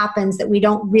what happens that we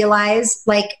don't realize,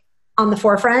 like, on the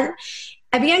forefront.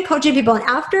 I began coaching people. And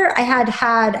after I had,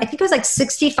 I think it was like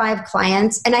 65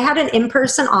 clients, and I had an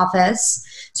in-person office.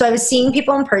 So I was seeing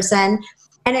people in person.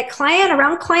 And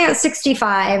around client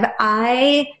 65,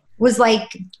 I was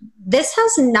like, this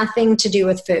has nothing to do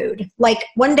with food. Like,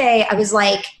 one day I was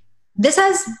like, this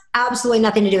has absolutely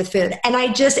nothing to do with food. And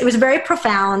it was very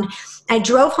profound. I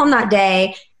drove home that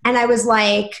day and I was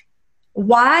like,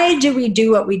 why do we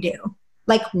do what we do?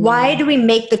 Like, why do we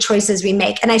make the choices we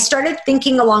make? And I started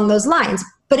thinking along those lines,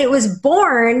 but it was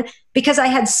born because I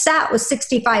had sat with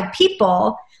 65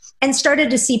 people and started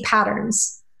to see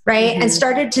patterns. Right. And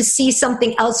started to see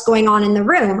something else going on in the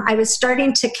room. I was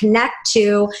starting to connect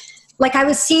to, like, I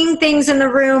was seeing things in the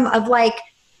room of like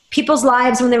people's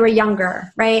lives when they were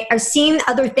younger. Right. I was seeing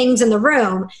other things in the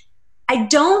room. I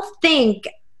don't think,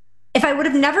 if I would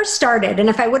have never started and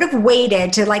if I would have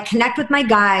waited to like connect with my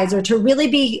guides or to really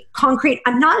be concrete,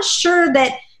 I'm not sure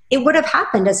that it would have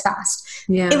happened as fast.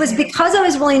 Yeah. It was because I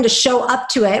was willing to show up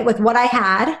to it with what I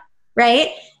had.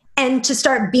 Right. And to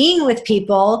start being with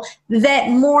people that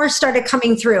more started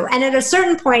coming through. And at a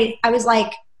certain point, I was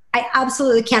like, I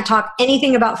absolutely can't talk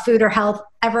anything about food or health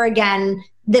ever again.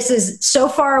 This is so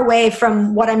far away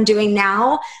from what I'm doing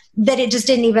now that it just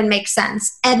didn't even make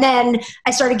sense. And then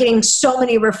I started getting so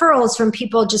many referrals from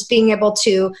people just being able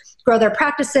to grow their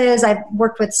practices. I've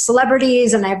worked with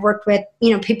celebrities and I've worked with,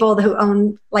 people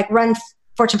who run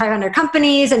Fortune 500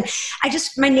 companies. And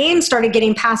my name started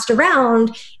getting passed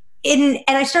around. And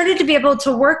I started to be able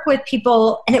to work with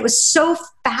people, and it was so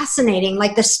fascinating,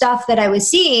 like the stuff that I was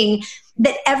seeing,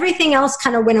 that everything else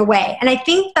kind of went away. And I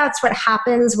think that's what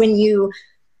happens when you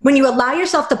allow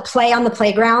yourself to play on the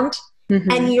playground,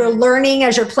 and you're learning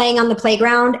as you're playing on the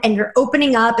playground, and you're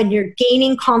opening up and you're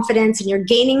gaining confidence and you're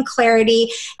gaining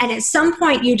clarity. And at some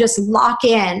point you just lock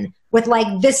in with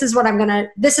like, this is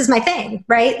my thing,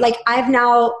 right? Like, I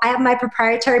have my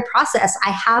proprietary process.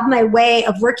 I have my way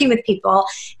of working with people.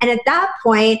 And at that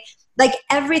point, like,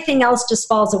 everything else just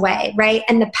falls away, right?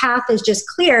 And the path is just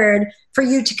cleared for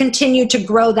you to continue to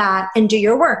grow that and do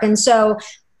your work. And so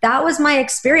that was my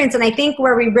experience. And I think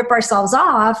where we rip ourselves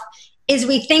off is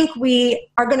we think we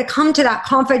are going to come to that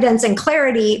confidence and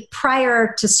clarity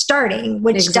prior to starting,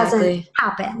 which doesn't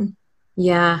happen.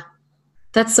 Yeah.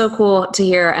 That's so cool to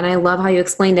hear. And I love how you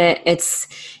explained it. It's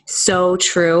so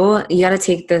true. You got to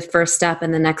take the first step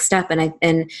and the next step. And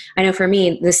I know for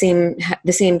me, the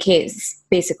same case,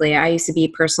 basically. I used to be a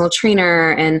personal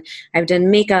trainer and I've done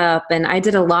makeup and I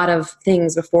did a lot of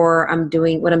things before I'm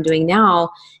doing what I'm doing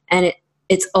now. And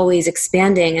it's always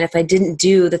expanding. And if I didn't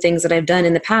do the things that I've done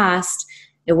in the past,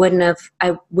 I wouldn't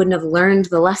have learned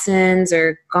the lessons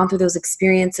or gone through those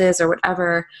experiences or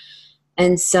whatever.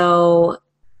 And so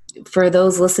for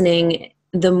those listening,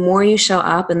 the more you show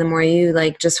up and the more you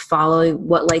like just follow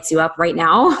what lights you up right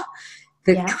now,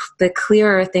 the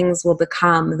clearer things will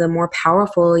become, the more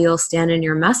powerful you'll stand in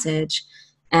your message,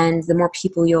 and the more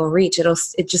people you'll reach.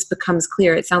 It just becomes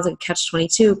clear. It sounds like a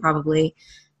catch-22 probably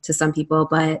to some people,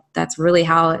 but that's really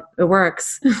how it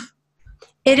works.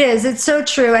 It is. It's so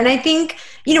true. And I think,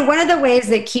 one of the ways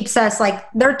that keeps us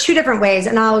there are two different ways,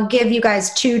 and I'll give you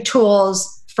guys two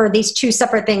tools for these two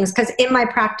separate things. Because in my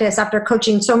practice, after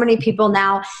coaching so many people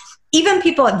now, even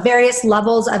people at various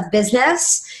levels of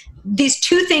business, these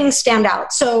two things stand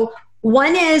out. So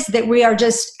One is that we are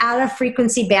just at a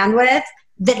frequency bandwidth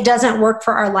that doesn't work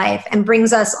for our life and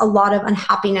brings us a lot of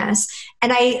unhappiness.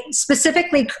 And I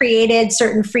specifically created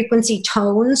certain frequency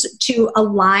tones to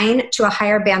align to a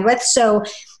higher bandwidth. So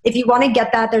if you want to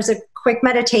get that, there's a quick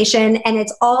meditation, and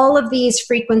it's all of these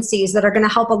frequencies that are going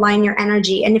to help align your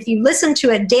energy. And if you listen to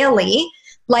it daily,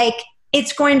 like,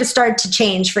 it's going to start to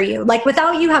change for you, like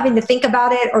without you having to think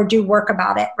about it or do work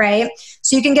about it, right?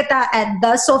 So you can get that at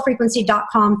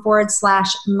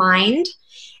thesoulfrequency.com/mind.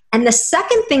 And the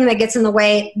second thing that gets in the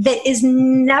way that is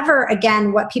never,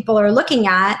 again, what people are looking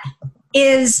at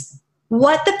is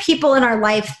what the people in our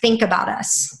life think about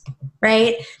us,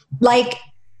 right? Like,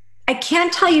 I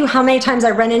can't tell you how many times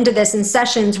I run into this in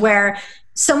sessions where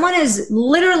someone is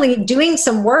literally doing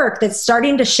some work that's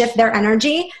starting to shift their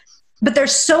energy, but they're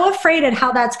so afraid of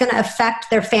how that's going to affect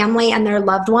their family and their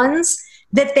loved ones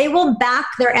that they will back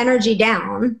their energy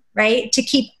down, right, to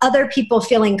keep other people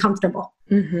feeling comfortable.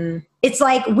 Mm-hmm. It's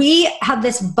like we have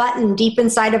this button deep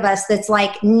inside of us that's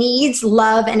like needs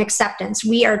love and acceptance.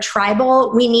 We are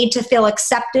tribal. We need to feel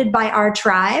accepted by our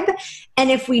tribe. And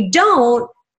if we don't,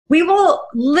 we will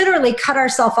literally cut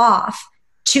ourselves off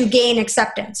to gain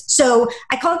acceptance. So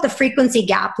I call it the frequency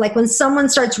gap. Like when someone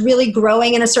starts really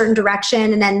growing in a certain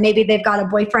direction, and then maybe they've got a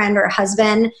boyfriend or a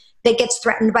husband that gets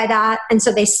threatened by that. And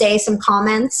so they say some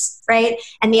comments, right?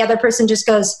 And the other person just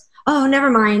goes, oh, never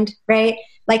mind, right?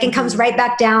 Like it comes right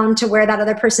back down to where that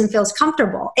other person feels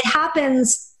comfortable. It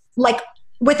happens like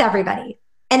with everybody.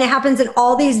 And it happens in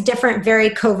all these different, very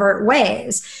covert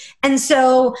ways. And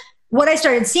so what I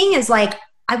started seeing is like,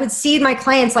 I would see my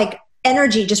clients like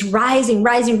energy just rising.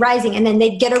 And then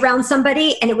they'd get around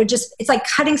somebody and it would just, it's like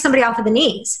cutting somebody off of the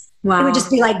knees. Wow. It would just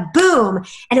be like, boom.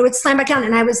 And it would slam back down.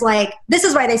 And I was like, this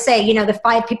is why they say, you know, the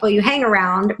 5 people you hang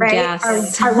around, right,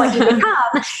 yes, are what you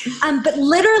become. But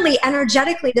literally,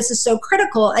 energetically, this is so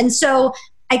critical. And so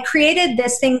I created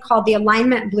this thing called the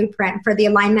Alignment Blueprint for the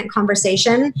Alignment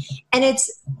Conversation. And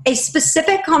it's a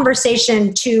specific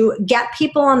conversation to get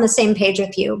people on the same page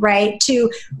with you, right? To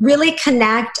really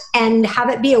connect and have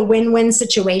it be a win-win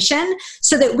situation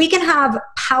so that we can have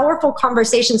powerful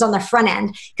conversations on the front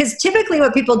end. Because typically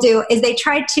what people do is they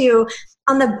try to,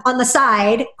 on the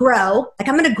side, grow. Like,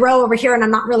 I'm going to grow over here and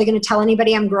I'm not really going to tell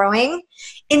anybody I'm growing,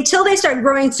 until they start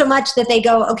growing so much that they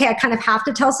go, okay, I kind of have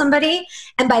to tell somebody.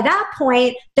 And by that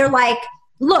point, they're like,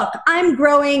 look, I'm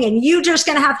growing and you just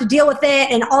going to have to deal with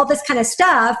it and all this kind of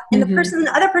stuff. And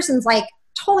the other person's like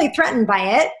totally threatened by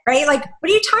it, right? Like,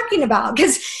 what are you talking about?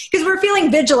 Because we're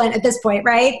feeling vigilant at this point,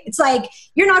 right? It's like,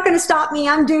 you're not going to stop me.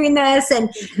 I'm doing this. And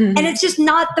it's just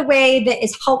not the way that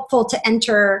is helpful to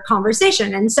enter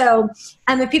conversation. And so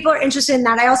if people are interested in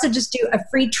that, I also just do a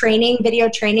free training, video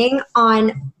training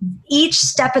on each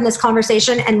step in this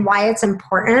conversation and why it's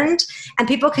important. And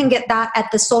people can get that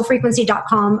at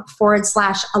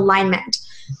thesoulfrequency.com/alignment.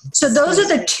 So those are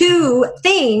the 2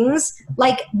 things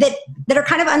like that are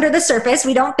kind of under the surface.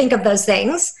 We don't think of those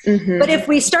things. But if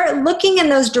we start looking in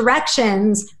those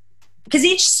directions, because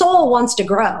each soul wants to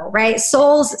grow, right?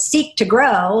 Souls seek to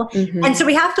grow. And so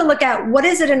we have to look at what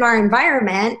is it in our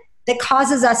environment that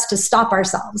causes us to stop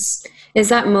ourselves. Is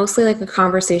that mostly like a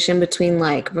conversation between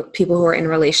like people who are in a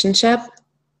relationship?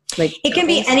 Like, it can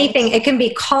be anything. It can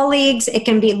be colleagues. It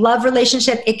can be love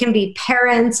relationship. It can be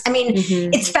parents. I mean,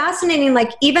 it's fascinating.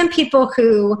 Like, even people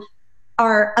who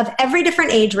are of every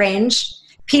different age range,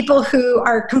 people who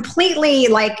are completely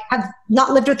like have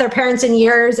not lived with their parents in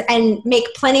years and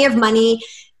make plenty of money.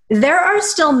 There are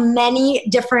still many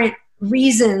different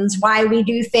reasons why we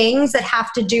do things that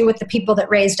have to do with the people that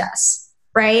raised us,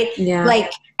 right? Yeah.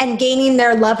 Like, and gaining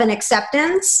their love and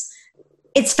acceptance.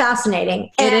 It's fascinating.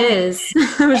 It is.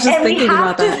 I was just thinking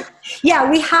about that.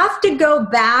 Yeah, we have to go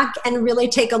back and really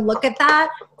take a look at that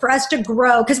for us to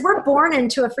grow, because we're born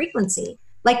into a frequency.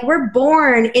 Like, we're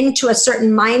born into a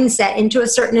certain mindset, into a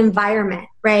certain environment,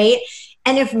 right?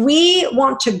 And if we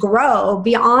want to grow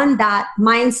beyond that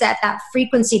mindset, that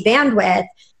frequency bandwidth,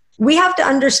 we have to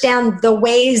understand the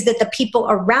ways that the people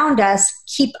around us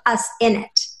keep us in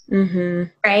it.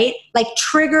 Right? Like,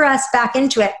 trigger us back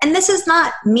into it. And this is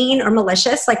not mean or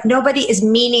malicious. Like, nobody is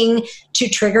meaning to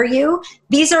trigger you.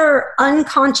 These are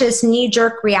unconscious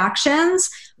knee-jerk reactions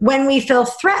when we feel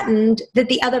threatened that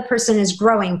the other person is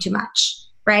growing too much,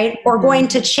 right? Or going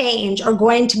to change, or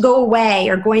going to go away,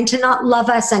 or going to not love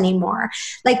us anymore.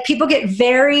 Like, people get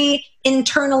very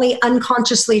internally,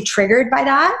 unconsciously triggered by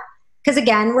that. Because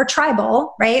again, we're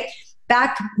tribal, right?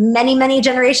 Back many, many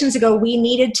generations ago, we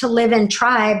needed to live in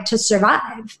tribe to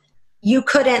survive. You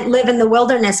couldn't live in the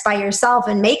wilderness by yourself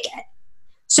and make it.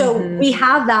 So we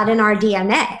have that in our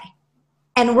DNA.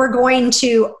 And we're going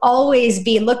to always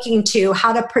be looking to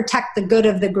how to protect the good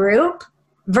of the group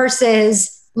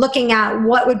versus looking at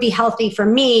what would be healthy for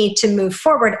me to move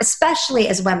forward, especially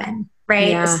as women, right?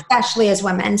 Yeah. Especially as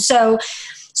women. So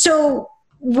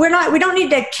we don't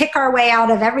need to kick our way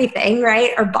out of everything,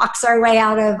 right? Or box our way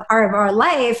out of our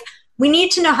life. We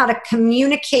need to know how to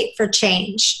communicate for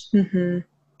change. Mm-hmm.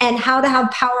 And how to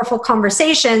have powerful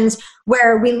conversations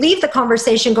where we leave the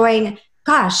conversation going,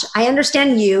 gosh, I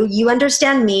understand you, you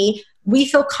understand me, we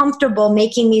feel comfortable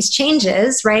making these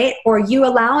changes, right? Or you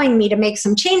allowing me to make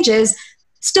some changes,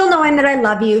 still knowing that I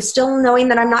love you, still knowing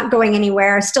that I'm not going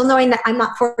anywhere, still knowing that I'm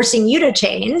not forcing you to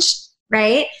change,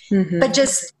 right? Mm-hmm. But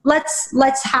just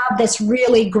let's have this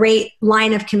really great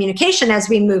line of communication as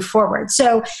we move forward.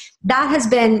 So that has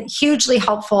been hugely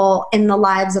helpful in the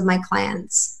lives of my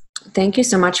clients. Thank you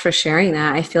so much for sharing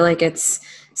that. I feel like it's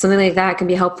something like that can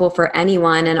be helpful for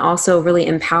anyone, and also really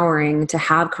empowering to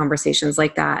have conversations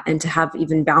like that and to have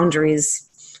even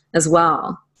boundaries as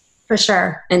well. For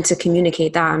sure. And to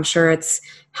communicate that. I'm sure it's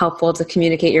helpful to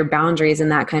communicate your boundaries in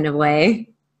that kind of way.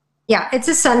 Yeah, it's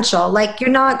essential. Like, you're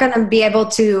not going to be able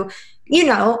to,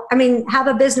 have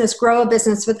a business, grow a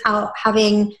business without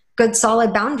having good,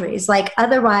 solid boundaries. Like,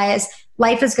 otherwise,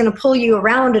 life is going to pull you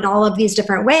around in all of these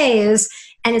different ways,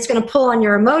 and it's going to pull on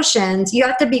your emotions. You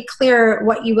have to be clear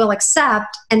what you will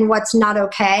accept and what's not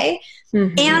okay,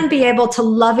 mm-hmm. and be able to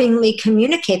lovingly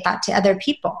communicate that to other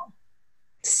people.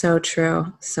 So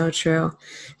true. So true.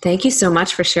 Thank you so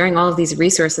much for sharing all of these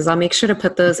resources. I'll make sure to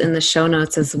put those in the show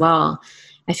notes as well.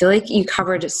 I feel like you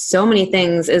covered so many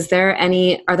things. Are there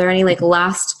any like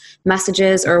last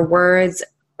messages or words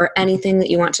or anything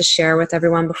that you want to share with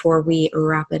everyone before we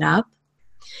wrap it up?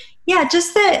 Yeah,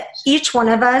 just that each one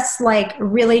of us like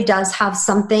really does have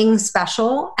something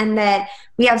special, and that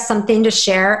we have something to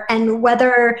share. And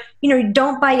whether,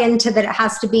 don't buy into that it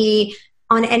has to be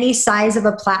on any size of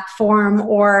a platform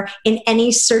or in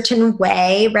any certain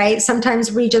way, right?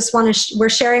 Sometimes we just we're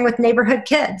sharing with neighborhood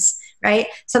kids, right?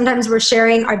 Sometimes we're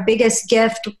sharing our biggest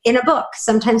gift in a book.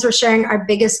 Sometimes we're sharing our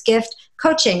biggest gift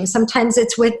coaching. Sometimes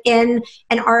it's within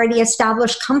an already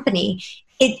established company.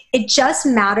 It just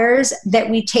matters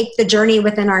that we take the journey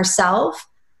within ourselves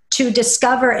to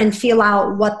discover and feel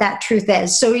out what that truth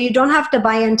is. So you don't have to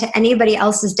buy into anybody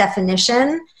else's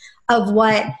definition of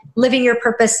what living your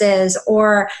purpose is,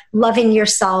 or loving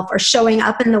yourself, or showing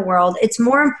up in the world. It's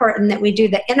more important that we do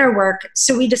the inner work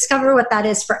so we discover what that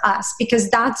is for us, because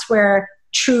that's where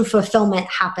true fulfillment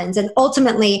happens. And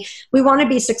ultimately, we want to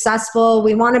be successful,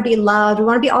 we want to be loved, we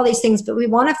want to be all these things, but we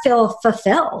want to feel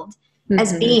fulfilled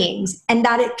as beings, and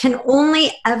that it can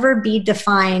only ever be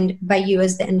defined by you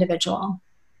as the individual.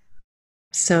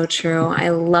 So true. I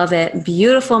love it.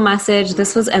 Beautiful message.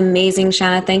 This was amazing,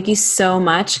 Shanna. Thank you so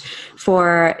much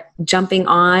for jumping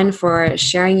on, for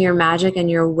sharing your magic and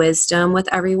your wisdom with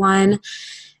everyone.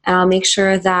 And I'll make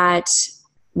sure that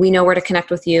we know where to connect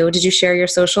with you. Did you share your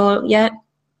social yet?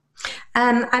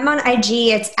 I'm on IG.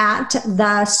 It's at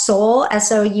the Soul,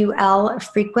 SOUL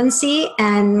frequency.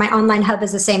 And my online hub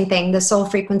is the same thing,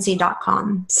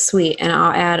 thesoulfrequency.com. Sweet. And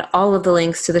I'll add all of the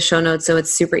links to the show notes so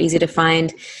it's super easy to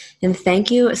find. And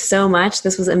thank you so much.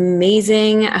 This was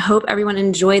amazing. I hope everyone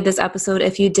enjoyed this episode.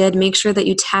 If you did, make sure that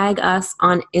you tag us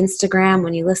on Instagram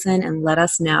when you listen and let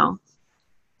us know.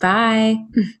 Bye.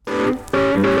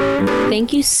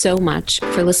 Thank you so much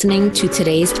for listening to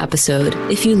today's episode.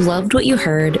 If you loved what you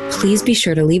heard, please be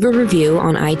sure to leave a review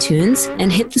on iTunes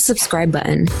and hit the subscribe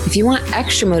button. If you want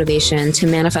extra motivation to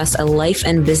manifest a life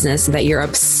and business that you're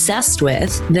obsessed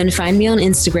with, then find me on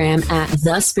Instagram at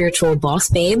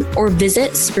thespiritualbossbabe or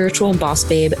visit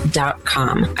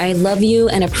spiritualbossbabe.com. I love you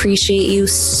and appreciate you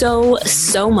so,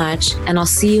 so much, and I'll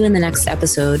see you in the next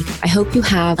episode. I hope you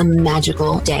have a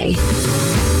magical day.